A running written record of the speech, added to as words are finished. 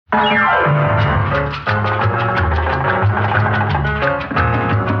Hi,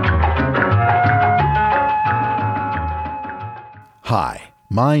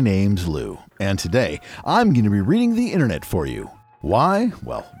 my name's Lou, and today I'm going to be reading the internet for you. Why?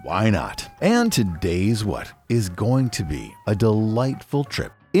 Well, why not? And today's what is going to be a delightful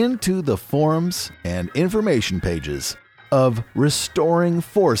trip into the forums and information pages of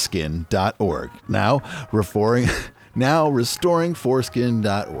restoringforeskin.org. Now,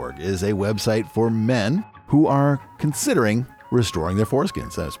 restoringforeskin.org is a website for men who are considering restoring their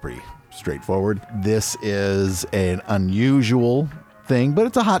foreskins. That's pretty straightforward. This is an unusual thing, but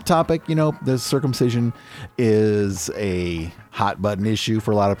it's a hot topic. You know, the circumcision is a hot button issue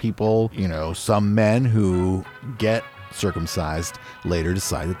for a lot of people. You know, some men who get circumcised later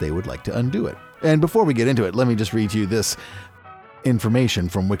decide that they would like to undo it. And before we get into it, let me just read to you this information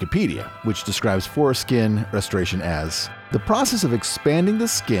from Wikipedia, which describes foreskin restoration as the process of expanding the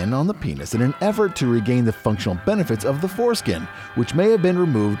skin on the penis in an effort to regain the functional benefits of the foreskin, which may have been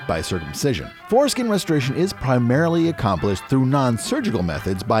removed by circumcision. Foreskin restoration is primarily accomplished through non-surgical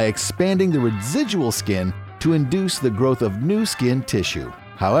methods by expanding the residual skin to induce the growth of new skin tissue.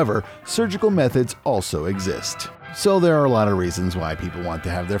 However, surgical methods also exist. So there are a lot of reasons why people want to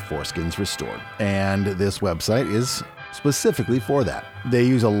have their foreskins restored, and this website is specifically for that. They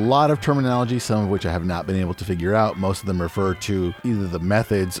use a lot of terminology, some of which I have not been able to figure out. Most of them refer to either the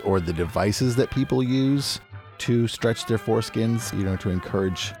methods or the devices that people use to stretch their foreskins, you know, to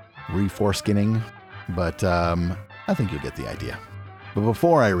encourage reforeskinning. But I think you'll get the idea. But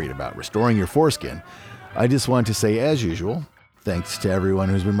before I read about restoring your foreskin, I just want to say, as usual, thanks to everyone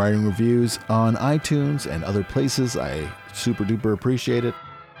who's been writing reviews on iTunes and other places. I super duper appreciate it.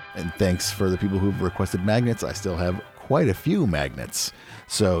 And thanks for the people who've requested magnets. I still have quite a few magnets.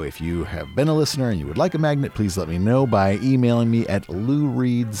 So if you have been a listener and you would like a magnet, please let me know by emailing me at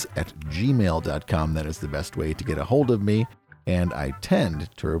loureads@gmail.com. That is the best way to get a hold of me, and I tend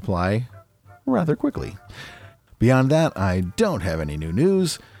to reply rather quickly. Beyond that, I don't have any new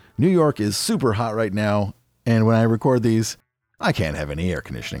news. New York is super hot right now, and when I record these, I can't have any air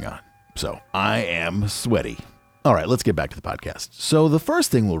conditioning on. So I am sweaty. All right, let's get back to the podcast. So the first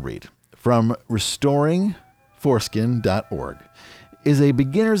thing we'll read from restoringforeskin.org is a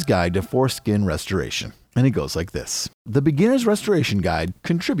beginner's guide to foreskin restoration. And it goes like this. The Beginner's Restoration Guide,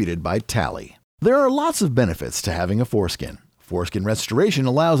 contributed by Tally. There are lots of benefits to having a foreskin. Foreskin restoration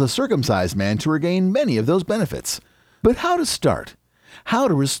allows a circumcised man to regain many of those benefits. But how to start? How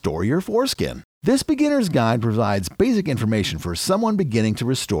to restore your foreskin? This beginner's guide provides basic information for someone beginning to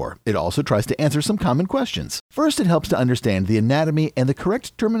restore. It also tries to answer some common questions. First, it helps to understand the anatomy and the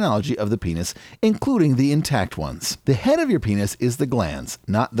correct terminology of the penis, including the intact ones. The head of your penis is the glans,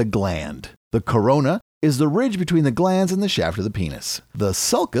 not the gland. The corona is the ridge between the glans and the shaft of the penis. The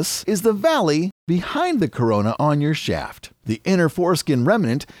sulcus is the valley behind the corona on your shaft. The inner foreskin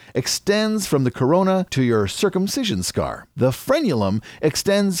remnant extends from the corona to your circumcision scar. The frenulum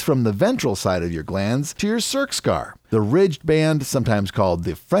extends from the ventral side of your glans to your circ scar. The ridged band, sometimes called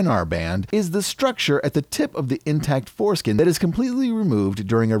the frenar band, is the structure at the tip of the intact foreskin that is completely removed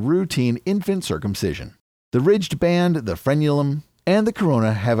during a routine infant circumcision. The ridged band, the frenulum, and the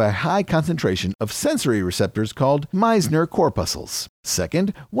corona have a high concentration of sensory receptors called Meissner corpuscles.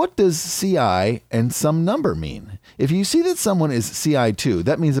 Second, what does CI and some number mean? If you see that someone is CI2,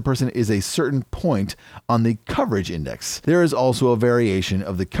 that means the person is a certain point on the coverage index. There is also a variation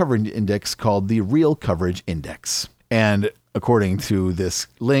of the coverage index called the real coverage index. And according to this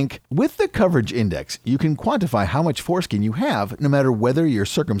link, with the coverage index, you can quantify how much foreskin you have, no matter whether you're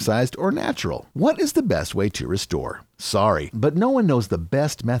circumcised or natural. What is the best way to restore? Sorry, but no one knows the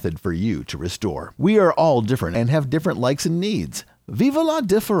best method for you to restore. We are all different and have different likes and needs. Vive la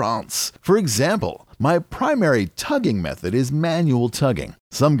différence! For example, my primary tugging method is manual tugging.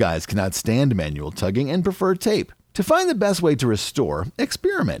 Some guys cannot stand manual tugging and prefer tape. To find the best way to restore,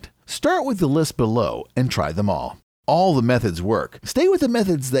 experiment. Start with the list below and try them all. All the methods work. Stay with the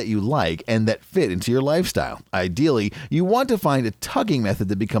methods that you like and that fit into your lifestyle. Ideally, you want to find a tugging method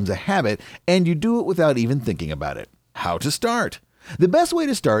that becomes a habit and you do it without even thinking about it. How to start? The best way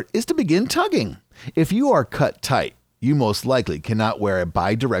to start is to begin tugging. If you are cut tight, you most likely cannot wear a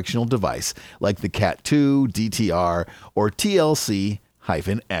bidirectional device like the Cat 2, DTR, or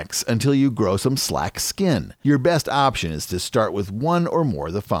TLC-X until you grow some slack skin. Your best option is to start with one or more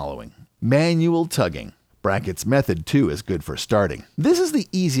of the following. Manual tugging. Brackett's method 2 is good for starting. This is the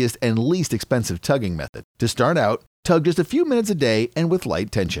easiest and least expensive tugging method. To start out, tug just a few minutes a day and with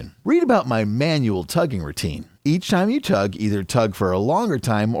light tension. Read about my manual tugging routine. Each time you tug, either tug for a longer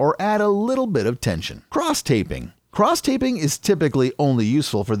time or add a little bit of tension. Cross taping. Cross-taping is typically only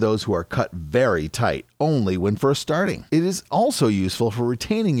useful for those who are cut very tight, only when first starting. It is also useful for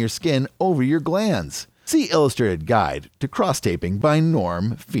retaining your skin over your glands. See Illustrated Guide to Cross-Taping by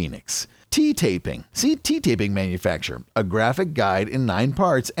Norm Phoenix. T-Taping. See T-Taping Manufacturer, a graphic guide in 9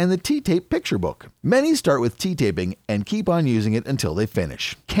 parts, and the T-Tape Picture Book. Many start with T-Taping and keep on using it until they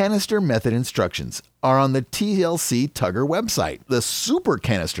finish. Canister method instructions are on the TLC Tugger website. The Super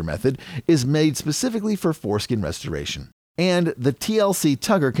Canister method is made specifically for foreskin restoration. And the TLC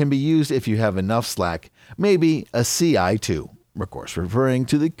Tugger can be used if you have enough slack, maybe a CI2. Of course, referring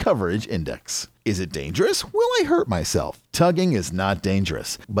to the coverage index. Is it dangerous? Will I hurt myself? Tugging is not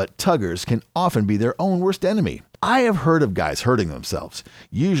dangerous, but tuggers can often be their own worst enemy. I have heard of guys hurting themselves.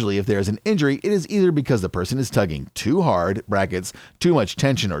 Usually, if there's an injury, it is either because the person is tugging too hard, brackets, too much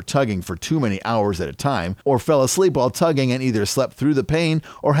tension or tugging for too many hours at a time, or fell asleep while tugging and either slept through the pain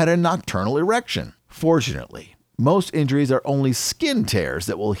or had a nocturnal erection. Fortunately, most injuries are only skin tears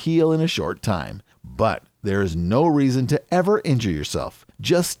that will heal in a short time, but there is no reason to ever injure yourself.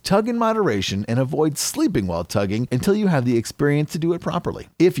 Just tug in moderation and avoid sleeping while tugging until you have the experience to do it properly,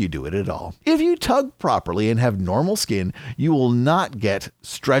 if you do it at all. If you tug properly and have normal skin, you will not get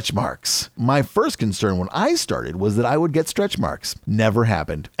stretch marks. My first concern when I started was that I would get stretch marks. Never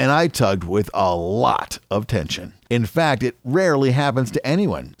happened, and I tugged with a lot of tension. In fact, it rarely happens to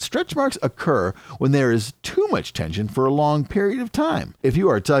anyone. Stretch marks occur when there is too much tension for a long period of time. If you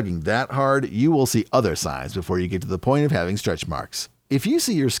are tugging that hard, you will see other signs before you get to the point of having stretch marks. If you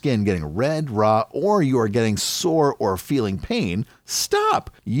see your skin getting red, raw, or you are getting sore or feeling pain, stop.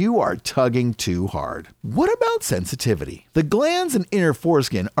 You are tugging too hard. What about sensitivity? The glands and inner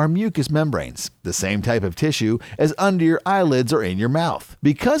foreskin are mucous membranes, the same type of tissue as under your eyelids or in your mouth.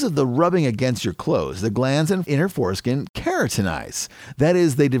 Because of the rubbing against your clothes, the glands and inner foreskin keratinize. That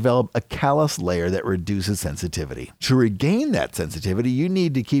is, they develop a callus layer that reduces sensitivity. To regain that sensitivity, you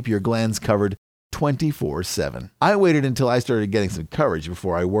need to keep your glands covered 24/7. I waited until I started getting some coverage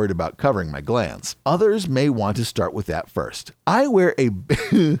before I worried about covering my glands. Others may want to start with that first. I wear a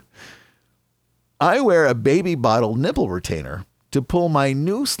baby bottle nipple retainer to pull my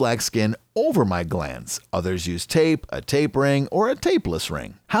new slack skin over my glands. Others use tape, a tape ring, or a tapeless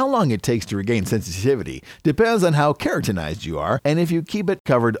ring. How long it takes to regain sensitivity depends on how keratinized you are and if you keep it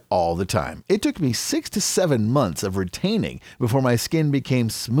covered all the time. It took me 6 to 7 months of retaining before my skin became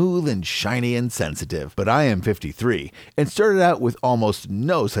smooth and shiny and sensitive. But I am 53 and started out with almost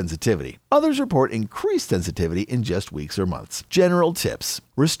no sensitivity. Others report increased sensitivity in just weeks or months. General tips.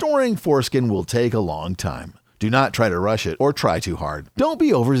 Restoring foreskin will take a long time. Do not try to rush it or try too hard. Don't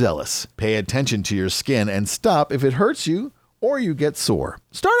be overzealous. Pay attention to your skin and stop if it hurts you or you get sore.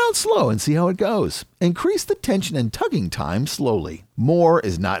 Start out slow and see how it goes. Increase the tension and tugging time slowly. More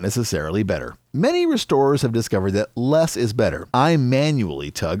is not necessarily better. Many restorers have discovered that less is better. I manually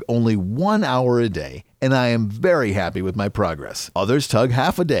tug only 1 hour a day, and I am very happy with my progress. Others tug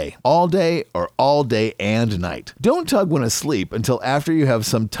half a day, or all day and night. Don't tug when asleep until after you have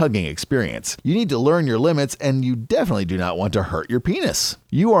some tugging experience. You need to learn your limits, and you definitely do not want to hurt your penis.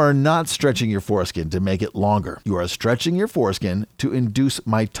 You are not stretching your foreskin to make it longer. You are stretching your foreskin to induce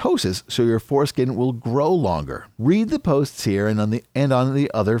mitosis so your foreskin will grow longer. Read the posts here and on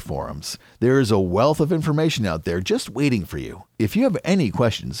the other forums. There is a wealth of information out there just waiting for you. If you have any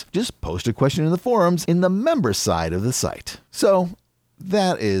questions, just post a question in the forums in the member side of the site. So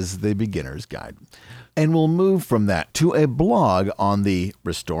that is the beginner's guide. And we'll move from that to a blog on the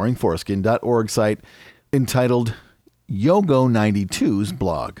restoringforeskin.org site entitled Yogo92's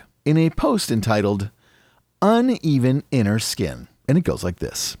blog, in a post entitled Uneven Inner Skin. And it goes like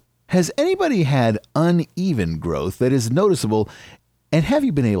this. Has anybody had uneven growth that is noticeable, and have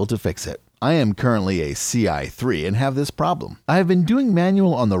you been able to fix it? I am currently a CI3 and have this problem. I have been doing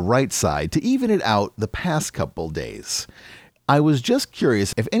manual on the right side to even it out the past couple days. I was just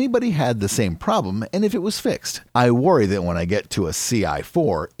curious if anybody had the same problem and if it was fixed. I worry that when I get to a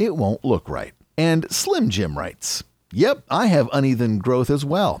CI4, it won't look right. And Slim Jim writes, yep, I have uneven growth as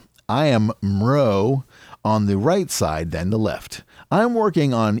well. I am MRO on the right side than the left. I'm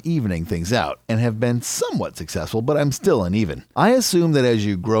working on evening things out and have been somewhat successful, but I'm still uneven. I assume that as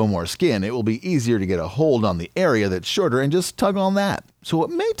you grow more skin, it will be easier to get a hold on the area that's shorter and just tug on that. So it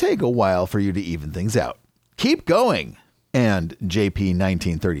may take a while for you to even things out. Keep going! And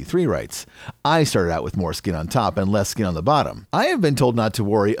JP1933 writes, I started out with more skin on top and less skin on the bottom. I have been told not to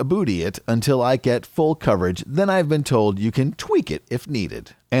worry about it until I get full coverage. Then I've been told you can tweak it if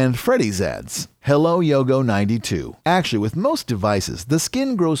needed. And Freddy's adds, Hello Yogo 92. Actually, with most devices, the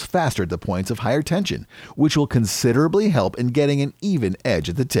skin grows faster at the points of higher tension, which will considerably help in getting an even edge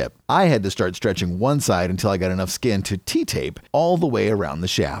at the tip. I had to start stretching one side until I got enough skin to T-tape all the way around the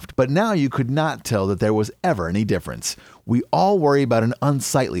shaft, but now you could not tell that there was ever any difference. We all worry about an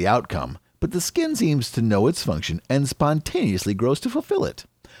unsightly outcome, but the skin seems to know its function and spontaneously grows to fulfill it.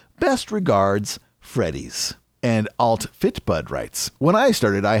 Best regards, Freddy's. And Alt Fitbud writes, when I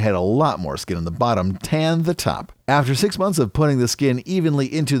started, I had a lot more skin on the bottom than the top. After 6 months of putting the skin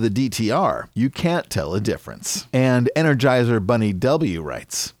evenly into the DTR, you can't tell a difference. And Energizer Bunny W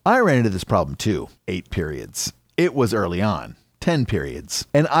writes, I ran into this problem too, 8 periods. It was early on. 10 periods.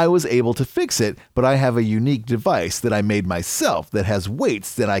 And I was able to fix it, but I have a unique device that I made myself that has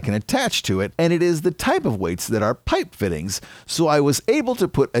weights that I can attach to it, and it is the type of weights that are pipe fittings, so I was able to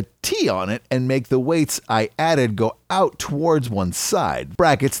put a T on it and make the weights I added go out towards one side,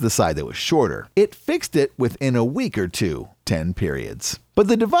 brackets the side that was shorter. It fixed it within a week or two, 10 periods. But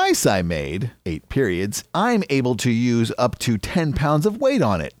the device I made, 8 periods, I'm able to use up to 10 pounds of weight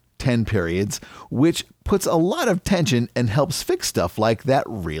on it, 10 periods, which puts a lot of tension and helps fix stuff like that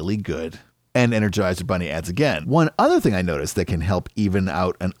really good. And Energizer Bunny adds again, one other thing I noticed that can help even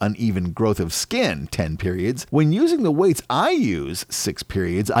out an uneven growth of skin, 10 periods, when using the weights I use, 6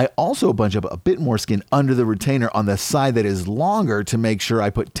 periods, I also bunch up a bit more skin under the retainer on the side that is longer to make sure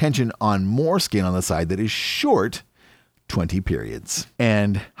I put tension on more skin on the side that is short, 20 periods.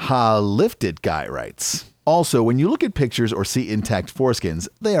 And Ha Lifted Guy writes, also, when you look at pictures or see intact foreskins,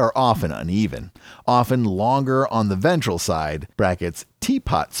 they are often uneven, often longer on the ventral side, brackets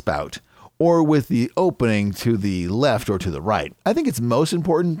teapot spout, or with the opening to the left or to the right. I think it's most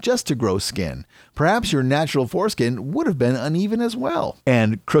important just to grow skin. Perhaps your natural foreskin would have been uneven as well.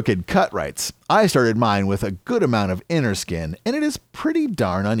 And Crooked Cut writes, I started mine with a good amount of inner skin, and it is pretty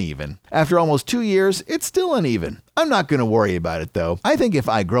darn uneven. After almost 2 years, it's still uneven. I'm not going to worry about it though. I think if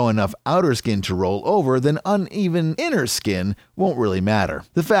I grow enough outer skin to roll over, then uneven inner skin won't really matter.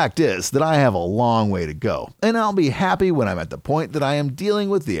 The fact is that I have a long way to go, and I'll be happy when I'm at the point that I am dealing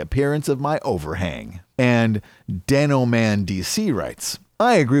with the appearance of my overhang. And Danoman DC writes,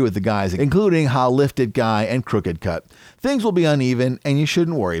 I agree with the guys, including Ha Lifted Guy and Crooked Cut. Things will be uneven, and you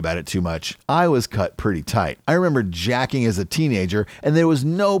shouldn't worry about it too much. I was cut pretty tight. I remember jacking as a teenager, and there was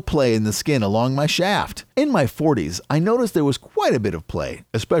no play in the skin along my shaft. In my 40s, I noticed there was quite a bit of play,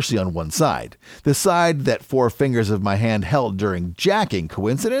 especially on one side. The side that 4 fingers of my hand held during jacking.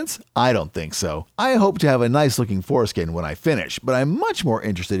 Coincidence? I don't think so. I hope to have a nice looking foreskin when I finish, but I'm much more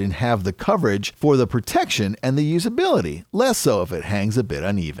interested in have the coverage for the protection and the usability, less so if it hangs a bit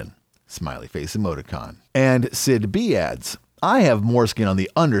uneven. Smiley face emoticon. And Sid B adds, I have more skin on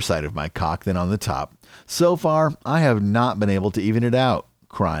the underside of my cock than on the top. So far, I have not been able to even it out.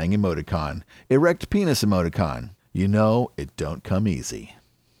 Crying emoticon. Erect penis emoticon. You know, it don't come easy.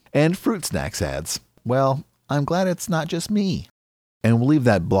 And Fruit Snacks adds, well, I'm glad it's not just me. And we'll leave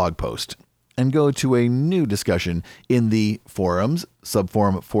that blog post and go to a new discussion in the forums,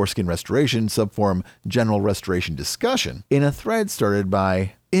 subforum foreskin restoration, subforum general restoration discussion, in a thread started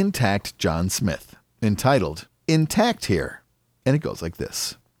by Intact John Smith, entitled Intact Here. And it goes like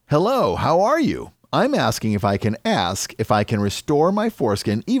this. Hello, how are you? I'm asking if I can restore my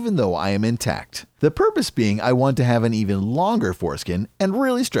foreskin even though I am intact. The purpose being I want to have an even longer foreskin and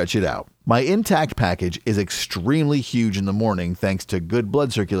really stretch it out. My intact package is extremely huge in the morning thanks to good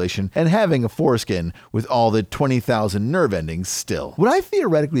blood circulation and having a foreskin with all the 20,000 nerve endings still. Would I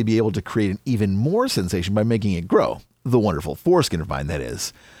theoretically be able to create an even more sensation by making it grow? The wonderful foreskin of mine, that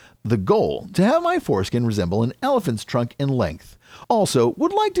is. The goal, to have my foreskin resemble an elephant's trunk in length. Also,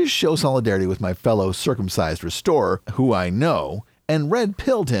 would like to show solidarity with my fellow circumcised restorer, who I know, and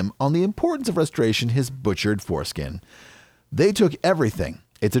red-pilled him on the importance of restoration his butchered foreskin. They took everything.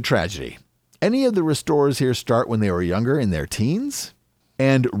 It's a tragedy. Any of the restorers here start when they were younger, in their teens?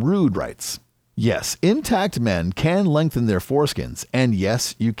 And Rude writes, yes, intact men can lengthen their foreskins, and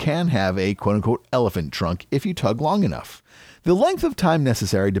yes, you can have a quote-unquote elephant trunk if you tug long enough. The length of time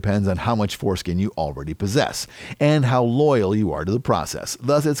necessary depends on how much foreskin you already possess, and how loyal you are to the process.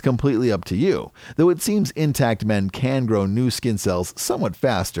 Thus, it's completely up to you, though it seems intact men can grow new skin cells somewhat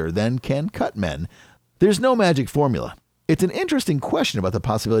faster than can cut men. There's no magic formula. It's an interesting question about the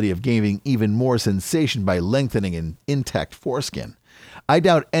possibility of gaining even more sensation by lengthening an intact foreskin. I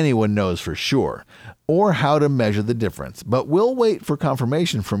doubt anyone knows for sure, or how to measure the difference, but we'll wait for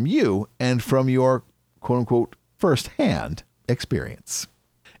confirmation from you and from your quote-unquote first-hand experience.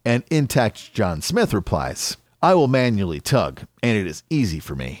 And Intact John Smith replies, I will manually tug, and it is easy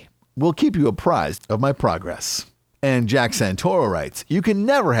for me. We'll keep you apprised of my progress. And Jack Santoro writes, you can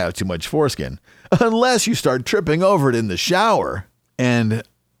never have too much foreskin unless you start tripping over it in the shower. And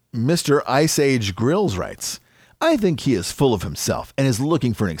Mr. Ice Age Grills writes, I think he is full of himself and is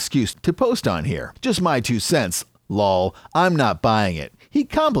looking for an excuse to post on here. Just my 2 cents. Lol, I'm not buying it. He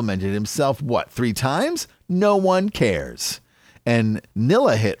complimented himself, 3 times? No one cares. And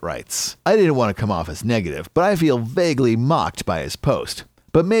Nilla Hit writes, I didn't want to come off as negative, but I feel vaguely mocked by his post.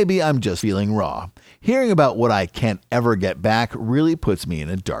 But maybe I'm just feeling raw. Hearing about what I can't ever get back really puts me in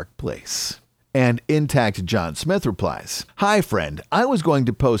a dark place. And Intact John Smith replies, Hi friend, I was going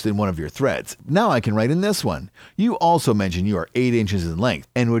to post in one of your threads. Now I can write in this one. You also mentioned you are 8 inches in length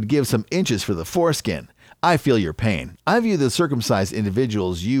and would give some inches for the foreskin. I feel your pain. I view the circumcised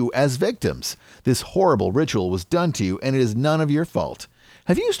individuals you as victims. This horrible ritual was done to you and it is none of your fault.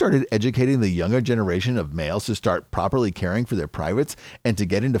 Have you started educating the younger generation of males to start properly caring for their privates and to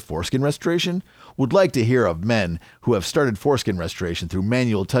get into foreskin restoration? Would like to hear of men who have started foreskin restoration through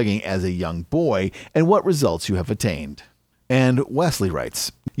manual tugging as a young boy and what results you have attained. And Wesley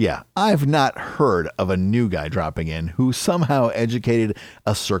writes, yeah, I've not heard of a new guy dropping in who somehow educated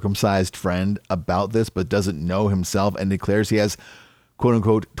a circumcised friend about this but doesn't know himself and declares he has quote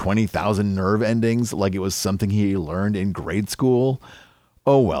unquote 20,000 nerve endings like it was something he learned in grade school.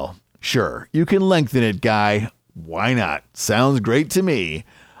 Oh well, sure, you can lengthen it, guy. Why not? Sounds great to me.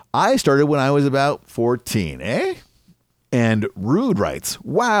 I started when I was about 14, eh? And Rude writes,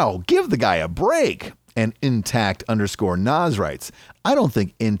 wow, give the guy a break. And Intact_Nas writes, I don't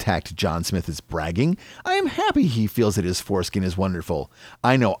think Intact John Smith is bragging. I am happy he feels that his foreskin is wonderful.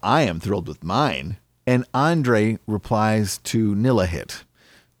 I know I am thrilled with mine. And Andre replies to Nilla Hit,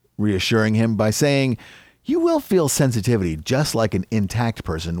 reassuring him by saying, you will feel sensitivity just like an intact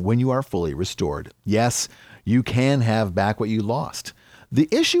person when you are fully restored. Yes, you can have back what you lost. The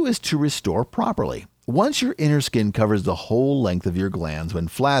issue is to restore properly. Once your inner skin covers the whole length of your glands when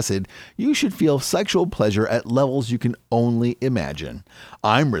flaccid, you should feel sexual pleasure at levels you can only imagine.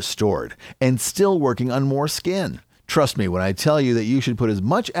 I'm restored and still working on more skin. Trust me when I tell you that you should put as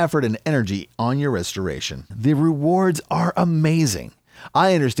much effort and energy on your restoration. The rewards are amazing.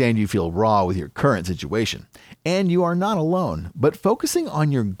 I understand you feel raw with your current situation, and you are not alone, but focusing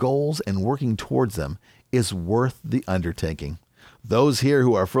on your goals and working towards them is worth the undertaking. Those here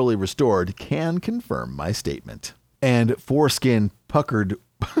who are fully restored can confirm my statement. And Foreskin Pucker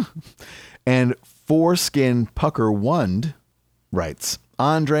Wund writes,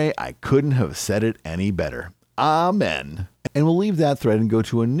 Andre, I couldn't have said it any better. Amen. And we'll leave that thread and go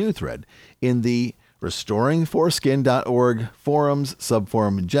to a new thread in the restoringforeskin.org forums,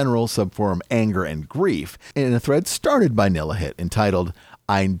 subforum general, subforum anger and grief, in a thread started by Nilla Hit entitled,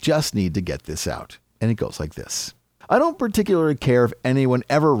 I just need to get this out. And it goes like this. I don't particularly care if anyone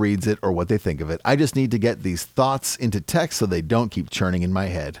ever reads it or what they think of it. I just need to get these thoughts into text so they don't keep churning in my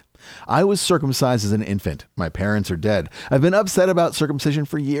head. I was circumcised as an infant. My parents are dead. I've been upset about circumcision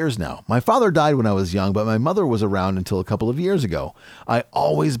for years now. My father died when I was young, but my mother was around until a couple of years ago. I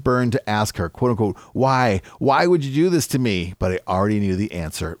always burned to ask her, quote unquote, why? Why would you do this to me? But I already knew the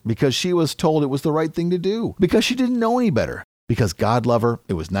answer because she was told it was the right thing to do, because she didn't know any better. Because God love her,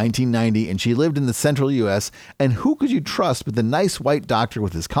 it was 1990 and she lived in the central U.S. and who could you trust but the nice white doctor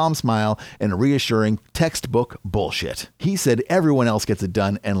with his calm smile and reassuring textbook bullshit? He said everyone else gets it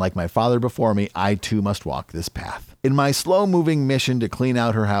done and like my father before me, I too must walk this path. In my slow-moving mission to clean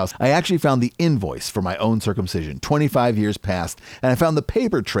out her house, I actually found the invoice for my own circumcision 25 years past, and I found the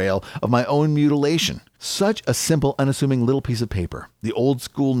paper trail of my own mutilation. Such a simple, unassuming little piece of paper. The old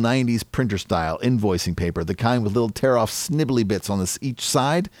school 90s printer style invoicing paper, the kind with little tear-off snibbly bits on each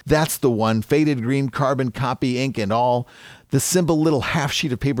side. That's the one, faded green carbon copy ink and all. The simple little half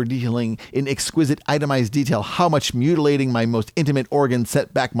sheet of paper detailing in exquisite itemized detail how much mutilating my most intimate organ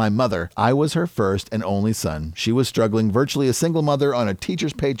set back my mother. I was her first and only son. She was struggling, virtually a single mother on a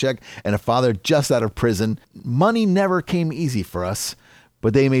teacher's paycheck and a father just out of prison. Money never came easy for us,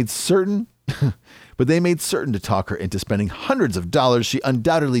 but they made certain to talk her into spending hundreds of dollars she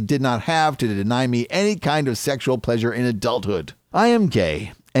undoubtedly did not have to deny me any kind of sexual pleasure in adulthood. I am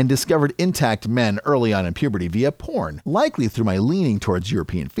gay and discovered intact men early on in puberty via porn. Likely through my leaning towards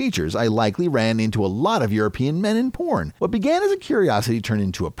European features, I likely ran into a lot of European men in porn. What began as a curiosity turned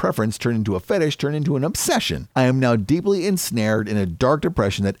into a preference, turned into a fetish, turned into an obsession. I am now deeply ensnared in a dark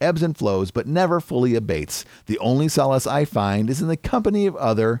depression that ebbs and flows but never fully abates. The only solace I find is in the company of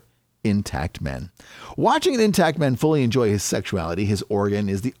other intact men. Watching an intact man fully enjoy his sexuality, his organ,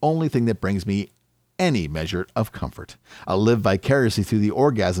 is the only thing that brings me any measure of comfort. I'll live vicariously through the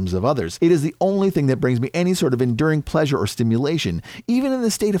orgasms of others. It is the only thing that brings me any sort of enduring pleasure or stimulation. Even in the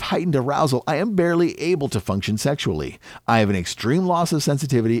state of heightened arousal, I am barely able to function sexually. I have an extreme loss of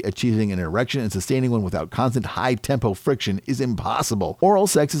sensitivity. Achieving an erection and sustaining one without constant high-tempo friction is impossible. Oral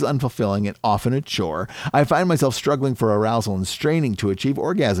sex is unfulfilling and often a chore. I find myself struggling for arousal and straining to achieve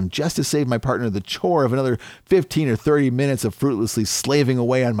orgasm just to save my partner the chore of another 15 or 30 minutes of fruitlessly slaving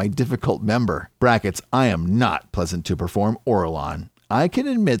away on my difficult member. Brackets, I am not pleasant to perform oral on. I can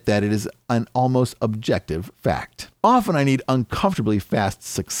admit that it is an almost objective fact. Often I need uncomfortably fast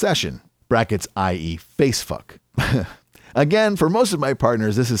succession. Brackets, i.e. facefuck. Again, for most of my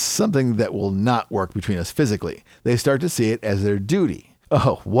partners, this is something that will not work between us physically. They start to see it as their duty.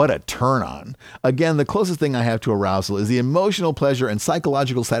 Oh, what a turn on. Again, the closest thing I have to arousal is the emotional pleasure and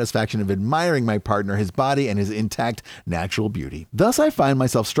psychological satisfaction of admiring my partner, his body, and his intact natural beauty. Thus, I find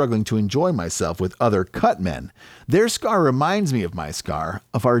myself struggling to enjoy myself with other cut men. Their scar reminds me of my scar,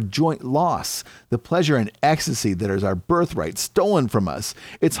 of our joint loss, the pleasure and ecstasy that is our birthright stolen from us.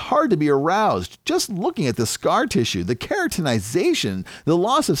 It's hard to be aroused just looking at the scar tissue, the keratinization, the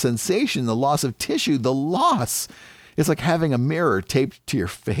loss of sensation, the loss of tissue, the loss. It's like having a mirror taped to your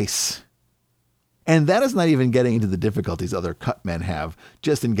face. And that is not even getting into the difficulties other cut men have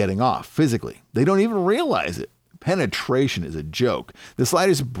just in getting off physically. They don't even realize it. Penetration is a joke. The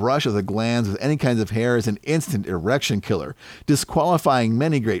slightest brush of the glands with any kinds of hair is an instant erection killer, disqualifying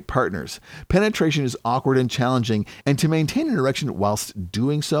many great partners. Penetration is awkward and challenging, and to maintain an erection whilst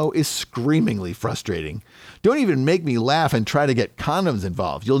doing so is screamingly frustrating. Don't even make me laugh and try to get condoms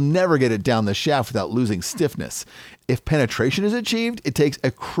involved. You'll never get it down the shaft without losing stiffness. If penetration is achieved, it takes a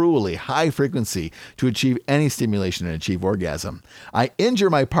cruelly high frequency to achieve any stimulation and achieve orgasm. I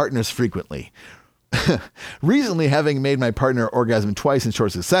injure my partners frequently. Recently, having made my partner orgasm twice in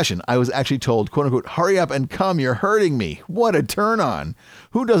short succession, I was actually told, quote unquote, hurry up and come, you're hurting me. What a turn on.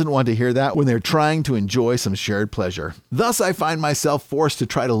 Who doesn't want to hear that when they're trying to enjoy some shared pleasure? Thus, I find myself forced to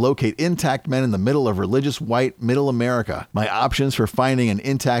try to locate intact men in the middle of religious white middle America. My options for finding an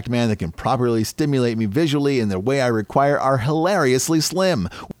intact man that can properly stimulate me visually in the way I require are hilariously slim.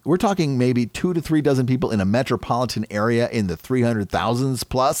 We're talking maybe 2 to 3 dozen people in a metropolitan area in the 300,000s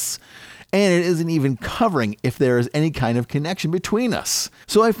plus. And it isn't even covering if there is any kind of connection between us.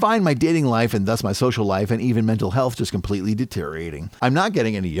 So I find my dating life and thus my social life and even mental health just completely deteriorating. I'm not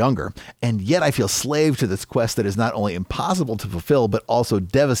getting any younger, and yet I feel slave to this quest that is not only impossible to fulfill, but also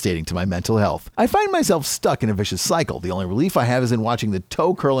devastating to my mental health. I find myself stuck in a vicious cycle. The only relief I have is in watching the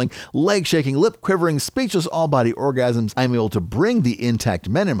toe-curling, leg-shaking, lip-quivering, speechless all-body orgasms I'm able to bring the intact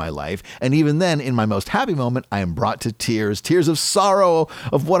men in my life, and even then, in my most happy moment, I am brought to tears of sorrow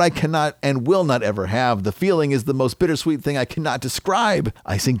of what I cannot and will not ever have. The feeling is the most bittersweet thing I cannot describe.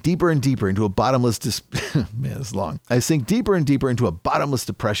 I sink deeper and deeper into a bottomless I sink deeper and deeper into a bottomless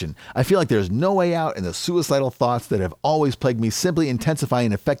depression. I feel like there's no way out, and the suicidal thoughts that have always plagued me simply intensify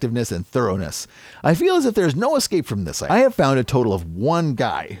in effectiveness and thoroughness. I feel as if there's no escape from this. I have found a total of one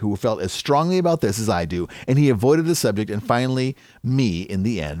guy who felt as strongly about this as I do, and he avoided the subject and finally me in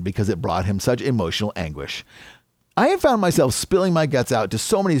the end because it brought him such emotional anguish. I have found myself spilling my guts out to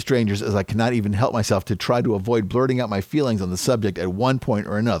so many strangers as I cannot even help myself to try to avoid blurting out my feelings on the subject at one point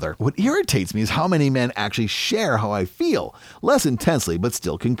or another. What irritates me is how many men actually share how I feel, less intensely but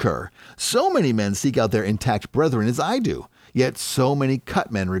still concur. So many men seek out their intact brethren as I do. Yet so many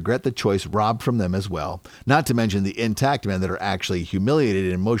cut men regret the choice robbed from them as well. Not to mention the intact men that are actually humiliated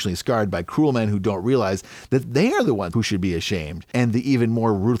and emotionally scarred by cruel men who don't realize that they are the ones who should be ashamed, and the even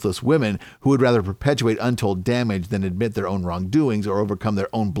more ruthless women who would rather perpetuate untold damage than admit their own wrongdoings or overcome their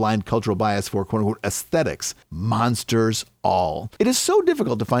own blind cultural bias for quote-unquote aesthetics. Monsters all. It is so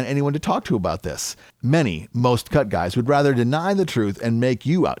difficult to find anyone to talk to about this. Most cut guys would rather deny the truth and make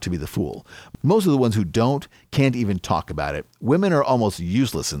you out to be the fool. Most of the ones who don't can't even talk about it. Women are almost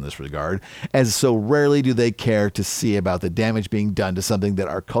useless in this regard, as so rarely do they care to see about the damage being done to something that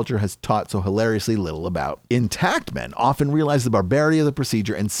our culture has taught so hilariously little about. Intact men often realize the barbarity of the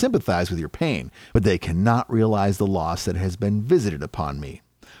procedure and sympathize with your pain, but they cannot realize the loss that has been visited upon me.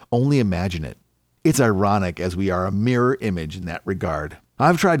 Only imagine it. It's ironic as we are a mirror image in that regard.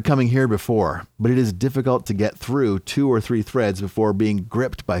 I've tried coming here before, but it is difficult to get through 2 or 3 threads before being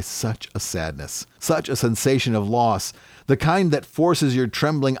gripped by such a sadness. Such a sensation of loss, the kind that forces your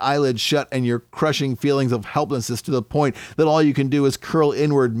trembling eyelids shut and your crushing feelings of helplessness to the point that all you can do is curl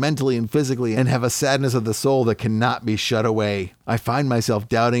inward mentally and physically and have a sadness of the soul that cannot be shut away. I find myself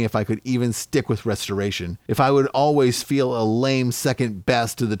doubting if I could even stick with restoration, if I would always feel a lame second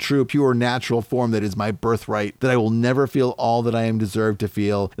best to the true, pure, natural form that is my birthright, that I will never feel all that I am deserved to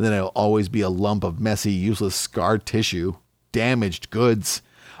feel, and that I will always be a lump of messy, useless scar tissue. Damaged goods.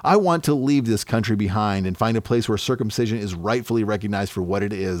 I want to leave this country behind and find a place where circumcision is rightfully recognized for what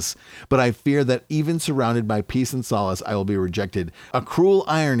it is. But I fear that even surrounded by peace and solace, I will be rejected. A cruel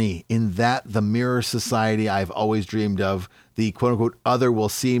irony in that the mirror society I've always dreamed of, the quote-unquote other will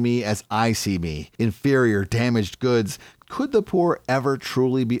see me as I see me. Inferior, damaged goods. Could the poor ever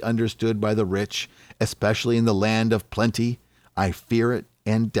truly be understood by the rich, especially in the land of plenty? I fear it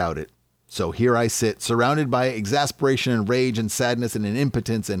and doubt it. So here I sit, surrounded by exasperation and rage and sadness and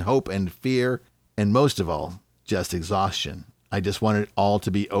impotence and hope and fear, and most of all, just exhaustion. I just want it all to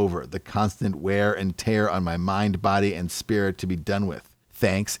be over, the constant wear and tear on my mind, body, and spirit to be done with.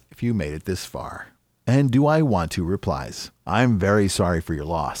 Thanks if you made it this far. And do I want to replies? I'm very sorry for your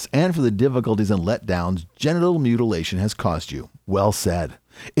loss and for the difficulties and letdowns genital mutilation has caused you. Well said.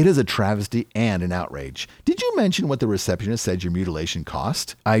 It is a travesty and an outrage. Did you mention what the receptionist said your mutilation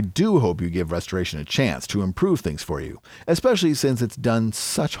cost? I do hope you give restoration a chance to improve things for you, especially since it's done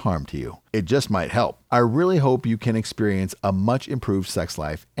such harm to you. It just might help. I really hope you can experience a much improved sex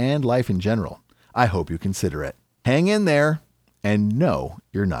life and life in general. I hope you consider it. Hang in there, and no,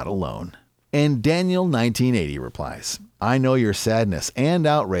 you're not alone. And Daniel 1980 replies, I know your sadness and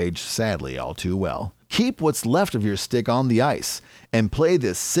outrage, sadly, all too well. Keep what's left of your stick on the ice and play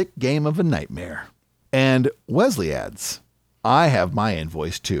this sick game of a nightmare. And Wesley adds, I have my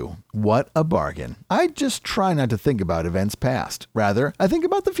invoice too. What a bargain. I just try not to think about events past. Rather, I think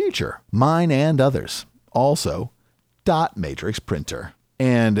about the future, mine and others. Also, Dot Matrix Printer.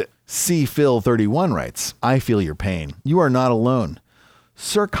 And C. Phil 31 writes, I feel your pain. You are not alone.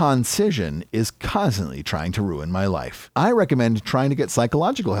 Circumcision is constantly trying to ruin my life. I recommend trying to get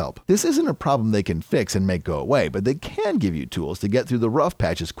psychological help. This isn't a problem they can fix and make go away, but they can give you tools to get through the rough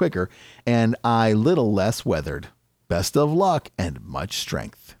patches quicker and little less weathered. Best of luck and much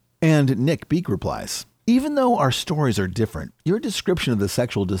strength. And Nick Beek replies, even though our stories are different, your description of the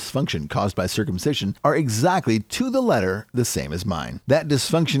sexual dysfunction caused by circumcision are exactly to the letter the same as mine. That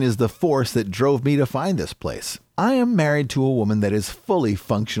dysfunction is the force that drove me to find this place. I am married to a woman that is fully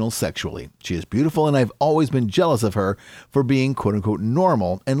functional sexually. She is beautiful and I've always been jealous of her for being quote-unquote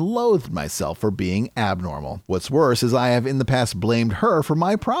normal and loathed myself for being abnormal. What's worse is I have in the past blamed her for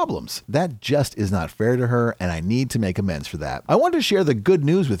my problems. That just is not fair to her and I need to make amends for that. I want to share the good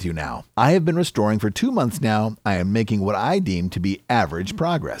news with you now. I have been restoring for 2 months now. I am making what I deem to be average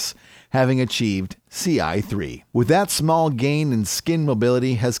progress, having achieved CI3. With that small gain in skin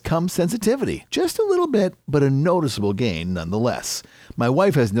mobility has come sensitivity. Just a little bit, but a noticeable gain nonetheless. My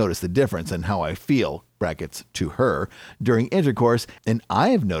wife has noticed the difference in how I feel, brackets to her, during intercourse, and I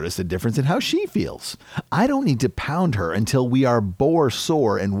have noticed a difference in how she feels. I don't need to pound her until we are bore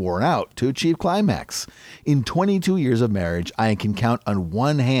sore and worn out to achieve climax. In 22 years of marriage, I can count on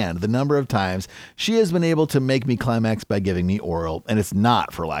one hand the number of times she has been able to make me climax by giving me oral, and it's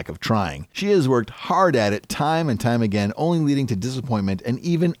not for lack of trying. She has worked hard at it time and time again, only leading to disappointment and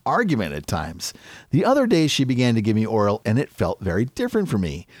even argument at times. The other day she began to give me oral, and it felt very different for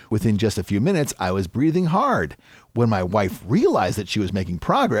me. Within just a few minutes, I was breathing hard. When my wife realized that she was making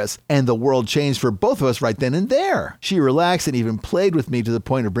progress, and the world changed for both of us right then and there. She relaxed and even played with me to the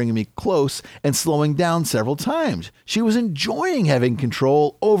point of bringing me close and slowing down several times. She was enjoying having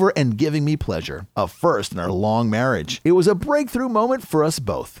control over and giving me pleasure. A first in our long marriage. It was a breakthrough moment for us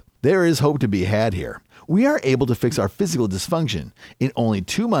both. There is hope to be had here. We are able to fix our physical dysfunction. In only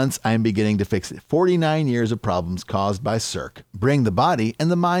 2 months, I am beginning to fix 49 years of problems caused by circ. Bring the body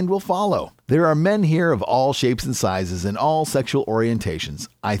and the mind will follow. There are men here of all shapes and sizes and all sexual orientations.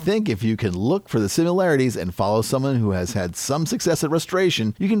 I think if you can look for the similarities and follow someone who has had some success at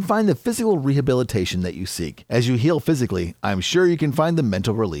restoration, you can find the physical rehabilitation that you seek. As you heal physically, I'm sure you can find the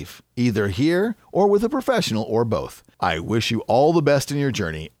mental relief, either here or with a professional or both. I wish you all the best in your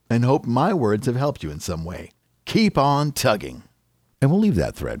journey and hope my words have helped you in some way. Keep on tugging. And we'll leave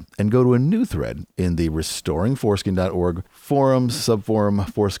that thread and go to a new thread in the restoringforeskin.org forums,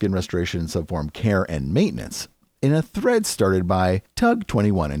 subforum, foreskin restoration, subforum care and maintenance, in a thread started by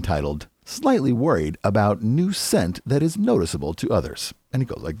Tug21 entitled slightly worried about new scent that is noticeable to others. And it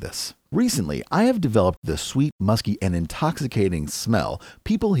goes like this. Recently, I have developed the sweet, musky, and intoxicating smell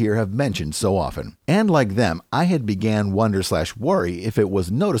people here have mentioned so often. And like them, I had began wonder/worry if it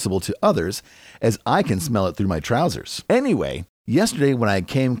was noticeable to others, as I can smell it through my trousers. Anyway, yesterday when I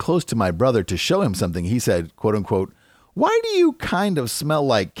came close to my brother to show him something, he said, quote unquote, "Why do you kind of smell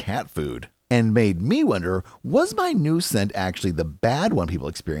like cat food?" And made me wonder, was my new scent actually the bad one people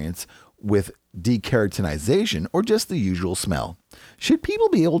experience with dekeratinization or just the usual smell? Should people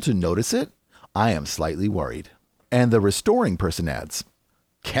be able to notice it? I am slightly worried. And the restoring person adds,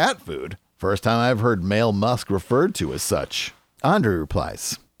 "Cat food? First time I've heard male musk referred to as such." Andre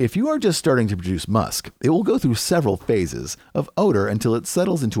replies, "If you are just starting to produce musk, it will go through several phases of odor until it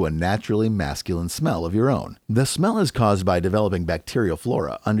settles into a naturally masculine smell of your own. The smell is caused by developing bacterial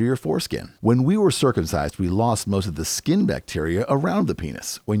flora under your foreskin. When we were circumcised, we lost most of the skin bacteria around the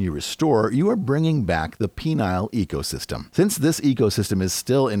penis. When you restore, you are bringing back the penile ecosystem. Since this ecosystem is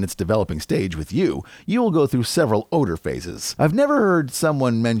still in its developing stage with you, you will go through several odor phases. I've never heard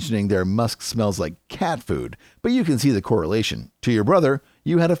someone mentioning their musk smells like cat food, but you can see the correlation. To your brother,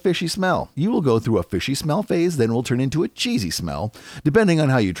 you had a fishy smell. You will go through a fishy smell phase, then will turn into a cheesy smell. Depending on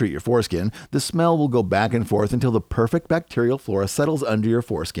how you treat your foreskin, the smell will go back and forth until the perfect bacterial flora settles under your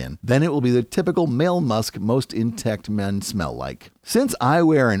foreskin. Then it will be the typical male musk most intact men smell like. Since I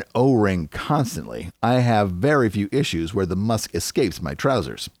wear an O-ring constantly, I have very few issues where the musk escapes my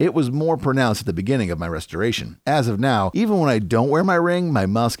trousers. It was more pronounced at the beginning of my restoration. As of now, even when I don't wear my ring, my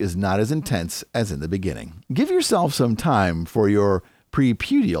musk is not as intense as in the beginning. Give yourself some time for your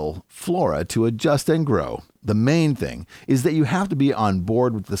prepudial flora to adjust and grow. The main thing is that you have to be on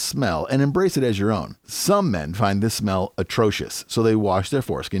board with the smell and embrace it as your own. Some men find this smell atrocious, so they wash their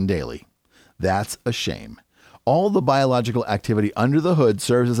foreskin daily. That's a shame. All the biological activity under the hood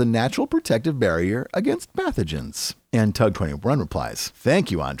serves as a natural protective barrier against pathogens. And Tug21 replies,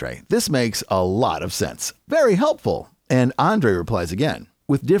 "Thank you, Andre. This makes a lot of sense. Very helpful." And Andre replies again,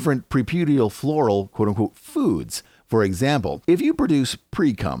 "With different prepudial floral quote-unquote foods. For example, if you produce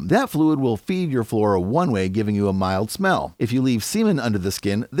pre-cum, that fluid will feed your flora one way, giving you a mild smell. If you leave semen under the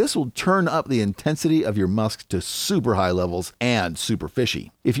skin, this will turn up the intensity of your musk to super high levels and super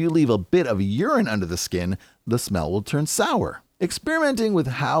fishy. If you leave a bit of urine under the skin, the smell will turn sour. Experimenting with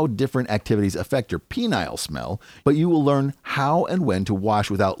how different activities affect your penile smell, but you will learn how and when to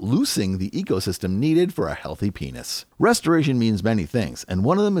wash without losing the ecosystem needed for a healthy penis. Restoration means many things, and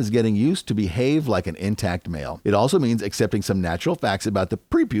one of them is getting used to behave like an intact male. It also means accepting some natural facts about the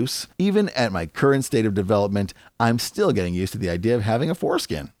prepuce. Even at my current state of development, I'm still getting used to the idea of having a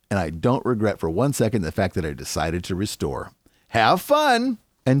foreskin, and I don't regret for 1 second the fact that I decided to restore. Have fun!"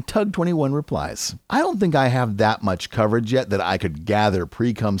 And Tug21 replies, "I don't think I have that much coverage yet that I could gather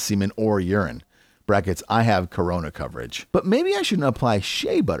pre-cum semen or urine. Brackets, I have corona coverage. But maybe I shouldn't apply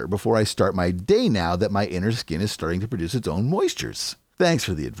shea butter before I start my day now that my inner skin is starting to produce its own moistures. Thanks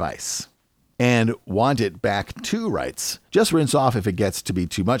for the advice." And Want It Back 2 writes, "Just rinse off if it gets to be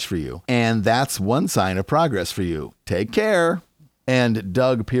too much for you. And that's one sign of progress for you. Take care." And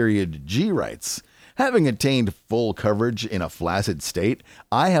Doug.G writes, "Having attained full coverage in a flaccid state,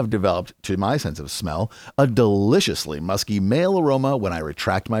 I have developed, to my sense of smell, a deliciously musky male aroma when I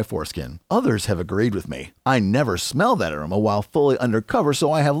retract my foreskin. Others have agreed with me. I never smell that aroma while fully undercover,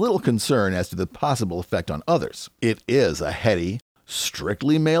 so I have little concern as to the possible effect on others. It is a heady,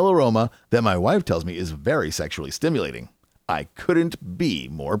 strictly male aroma that my wife tells me is very sexually stimulating. I couldn't be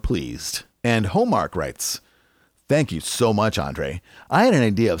more pleased." And Homark writes, "Thank you so much, Andre. I had an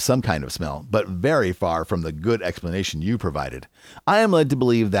idea of some kind of smell, but very far from the good explanation you provided. I am led to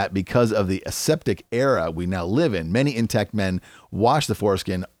believe that because of the aseptic era we now live in, many intact men wash the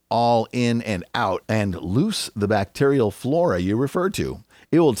foreskin all in and out and loose the bacterial flora you referred to.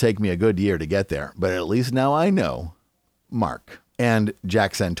 It will take me a good year to get there, but at least now I know. Mark." And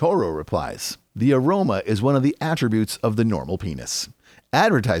Jack Santoro replies, "The aroma is one of the attributes of the normal penis.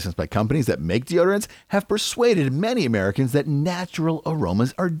 Advertisements by companies that make deodorants have persuaded many Americans that natural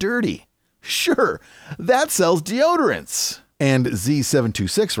aromas are dirty. Sure, that sells deodorants." And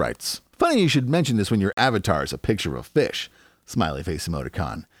Z726 writes, "Funny you should mention this when your avatar is a picture of a fish. Smiley face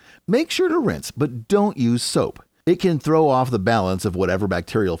emoticon. Make sure to rinse, but don't use soap. It can throw off the balance of whatever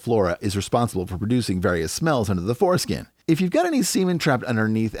bacterial flora is responsible for producing various smells under the foreskin. If you've got any semen trapped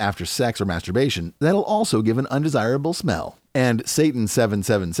underneath after sex or masturbation, that'll also give an undesirable smell." And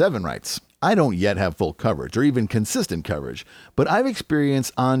Satan777 writes, "I don't yet have full coverage or even consistent coverage, but I've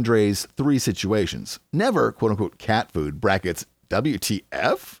experienced Andre's 3 situations. Never, quote-unquote, cat food, brackets,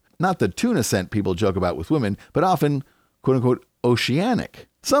 WTF? Not the tuna scent people joke about with women, but often, quote-unquote, oceanic.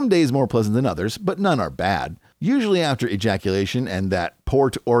 Some days more pleasant than others, but none are bad. Usually after ejaculation and that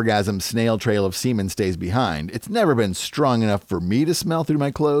port-orgasm snail trail of semen stays behind, it's never been strong enough for me to smell through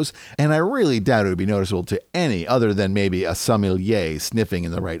my clothes, and I really doubt it would be noticeable to any other than maybe a sommelier sniffing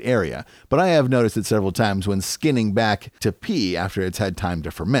in the right area. But I have noticed it several times when skinning back to pee after it's had time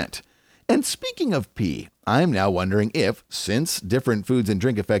to ferment. And speaking of pee, I'm now wondering if, since different foods and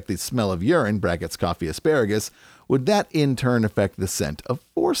drink affect the smell of urine, brackets coffee, asparagus, would that in turn affect the scent of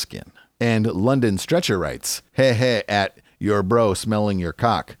foreskin? And London Stretcher writes, heh at your bro smelling your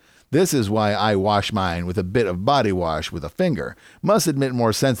cock. This is why I wash mine with a bit of body wash with a finger. Must admit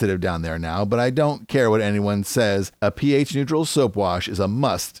more sensitive down there now, but I don't care what anyone says. A pH-neutral soap wash is a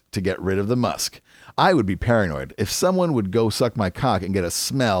must to get rid of the musk. I would be paranoid if someone would go suck my cock and get a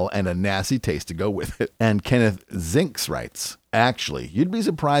smell and a nasty taste to go with it. And Kenneth Zinks writes, actually, you'd be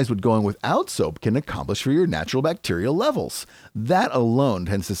surprised what going without soap can accomplish for your natural bacterial levels. That alone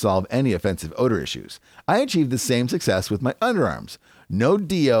tends to solve any offensive odor issues. I achieved the same success with my underarms. No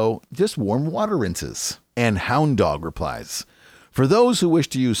deo, just warm water rinses. And Hound Dog replies, for those who wish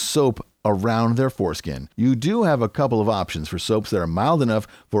to use soap around their foreskin, you do have a couple of options for soaps that are mild enough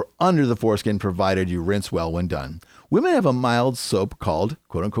for under the foreskin, provided you rinse well when done. Women have a mild soap called,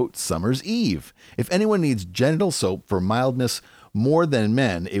 quote-unquote, Summer's Eve. If anyone needs genital soap for mildness more than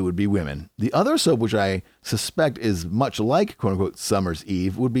men, it would be women. The other soap, which I suspect is much like, quote-unquote, Summer's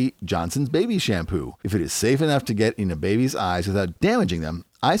Eve, would be Johnson's Baby Shampoo. If it is safe enough to get in a baby's eyes without damaging them,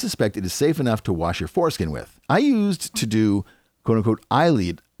 I suspect it is safe enough to wash your foreskin with. I used to do, quote-unquote,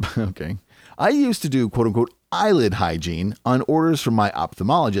 eyelid hygiene on orders from my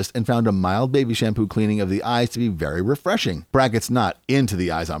ophthalmologist and found a mild baby shampoo cleaning of the eyes to be very refreshing. Brackets not into the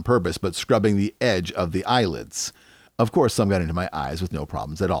eyes on purpose, but scrubbing the edge of the eyelids. Of course, some got into my eyes with no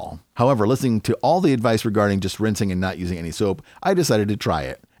problems at all. However, listening to all the advice regarding just rinsing and not using any soap, I decided to try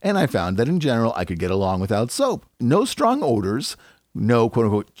it. And I found that in general, I could get along without soap. No strong odors, no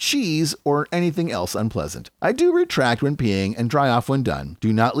quote-unquote cheese or anything else unpleasant. I do retract when peeing and dry off when done.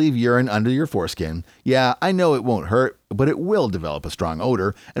 Do not leave urine under your foreskin. Yeah, I know it won't hurt, but it will develop a strong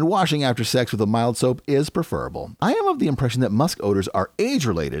odor, and washing after sex with a mild soap is preferable. I am of the impression that musk odors are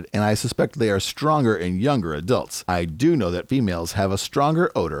age-related, and I suspect they are stronger in younger adults. I do know that females have a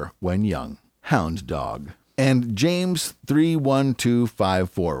stronger odor when young. Hound Dog. And James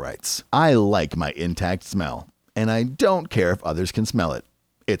 31254 writes, I like my intact smell, and I don't care if others can smell it.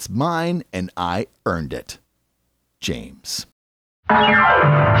 It's mine, and I earned it. James.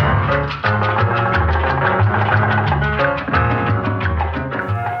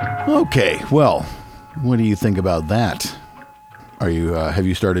 Okay, well, what do you think about that? Are you have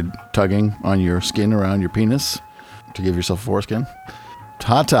you started tugging on your skin around your penis to give yourself a foreskin?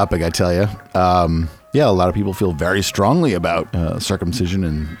 Hot topic, I tell you. Yeah, a lot of people feel very strongly about circumcision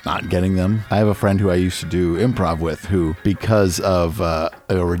and not getting them. I have a friend who I used to do improv with who, because of a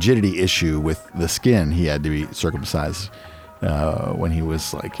rigidity issue with the skin, he had to be circumcised when he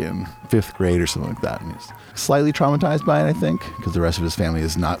was like in 5th grade or something like that. And he's slightly traumatized by it, I think, because the rest of his family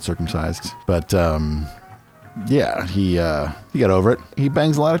is not circumcised. But yeah, he got over it. He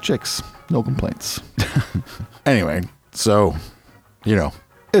bangs a lot of chicks. No complaints. Anyway, so, you know,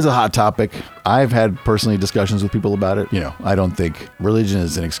 it's a hot topic. I've had personally discussions with people about it. You know, I don't think religion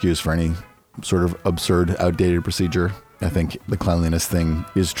is an excuse for any sort of absurd, outdated procedure. I think the cleanliness thing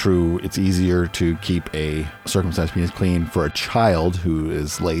is true. It's easier to keep a circumcised penis clean for a child who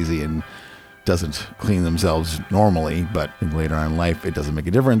is lazy and doesn't clean themselves normally, but later on in life, it doesn't make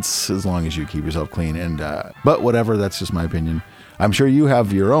a difference as long as you keep yourself clean. And but whatever, that's just my opinion. I'm sure you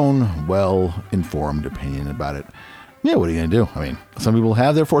have your own well-informed opinion about it. Yeah, what are you going to do? I mean, some people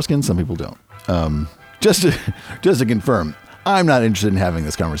have their foreskin, some people don't. Just to confirm, I'm not interested in having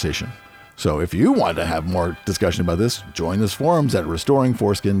this conversation. So if you want to have more discussion about this, join this forums at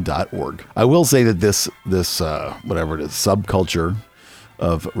restoringforeskin.org. I will say that this whatever it is, subculture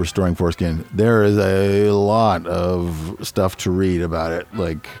of restoring foreskin, there is a lot of stuff to read about it,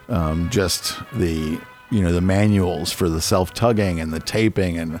 like just the manuals for the self-tugging and the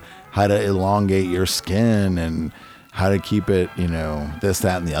taping and how to elongate your skin and how to keep it, this,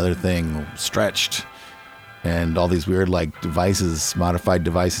 that, and the other thing stretched, and all these weird devices, modified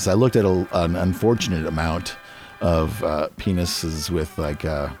devices. I looked at an unfortunate amount of penises with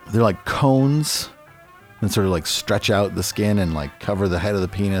they're like cones and sort of stretch out the skin and cover the head of the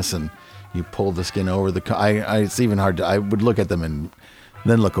penis, and you pull the skin over the. It's even hard to. I would look at them and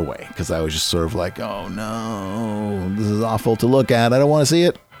then look away because I was just sort of like, oh no, this is awful to look at. I don't want to see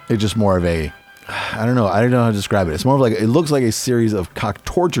it. It's just more of a. I don't know how to describe it. It's more of it looks like a series of cock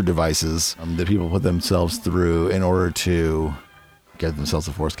torture devices that people put themselves through in order to give themselves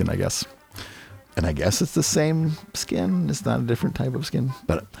a foreskin, I guess. And I guess it's the same skin. It's not a different type of skin.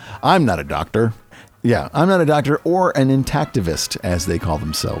 But I'm not a doctor. Yeah, I'm not a doctor or an intactivist, as they call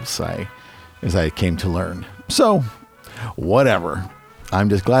themselves, as I came to learn. So, whatever. I'm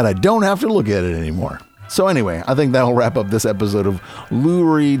just glad I don't have to look at it anymore. So anyway, I think that'll wrap up this episode of Lou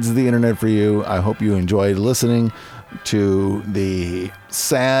Reads the Internet for you. I hope you enjoyed listening to the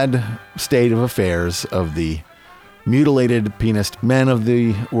sad state of affairs of the mutilated penised men of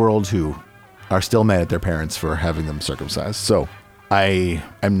the world who are still mad at their parents for having them circumcised. So I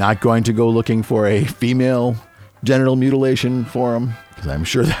am not going to go looking for a female genital mutilation for them, because I'm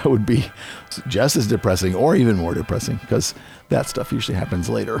sure that would be just as depressing or even more depressing, because that stuff usually happens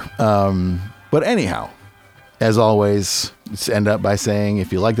later. But anyhow, as always, let's end up by saying,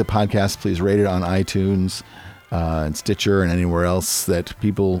 if you like the podcast, please rate it on iTunes and Stitcher and anywhere else that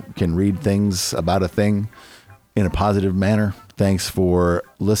people can read things about a thing in a positive manner. Thanks for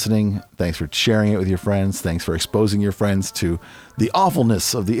listening. Thanks for sharing it with your friends. Thanks for exposing your friends to the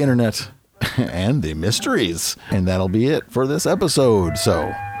awfulness of the internet and the mysteries. And that'll be it for this episode.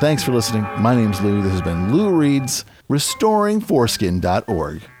 So thanks for listening. My name's Lou. This has been Lou Reads,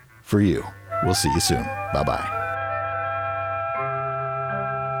 restoringforeskin.org for you. We'll see you soon. Bye-bye.